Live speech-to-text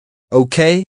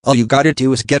Okay, all you gotta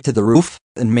do is get to the roof,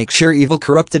 and make sure evil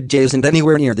corrupted J isn't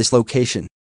anywhere near this location.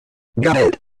 Got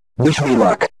it. Wish me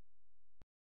luck.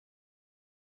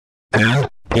 And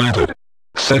planted.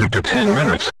 Set it to 10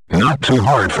 minutes, not too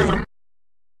hard for them.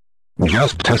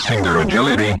 Just testing their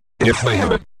agility, if they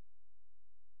have it.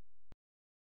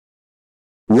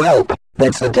 Welp,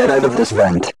 that's the dead end of this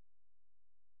vent.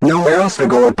 Nowhere else to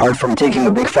go apart from taking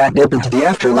a big fat dip into the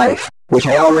afterlife, which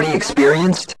I already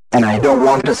experienced, and I don't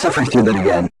want to suffer through that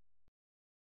again.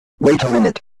 Wait a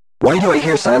minute. Why do I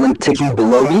hear silent ticking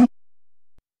below me?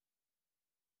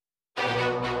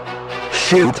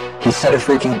 Shoot, he set a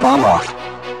freaking bomb off.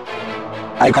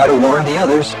 I gotta warn the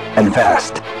others, and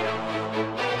fast.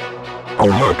 Oh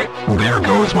look, there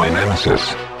goes my nemesis.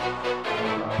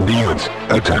 Demons,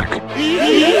 attack.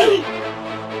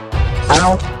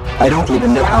 Ow! I don't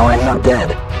even know how I'm not dead,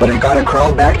 but I gotta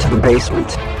crawl back to the basement.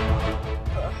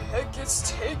 The heck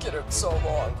is taking him so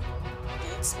long?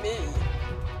 It's me.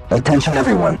 Attention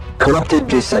everyone. Corrupted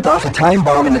J set off a time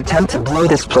bomb in an attempt to blow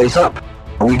this place up.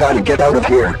 We gotta get out of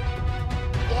here.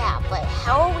 Yeah, but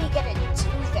how are we gonna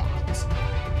do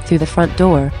that? Through the front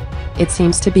door. It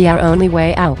seems to be our only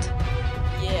way out.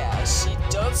 Yeah, she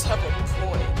does have a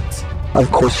point.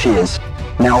 Of course she is.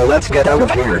 Now let's get out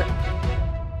of here.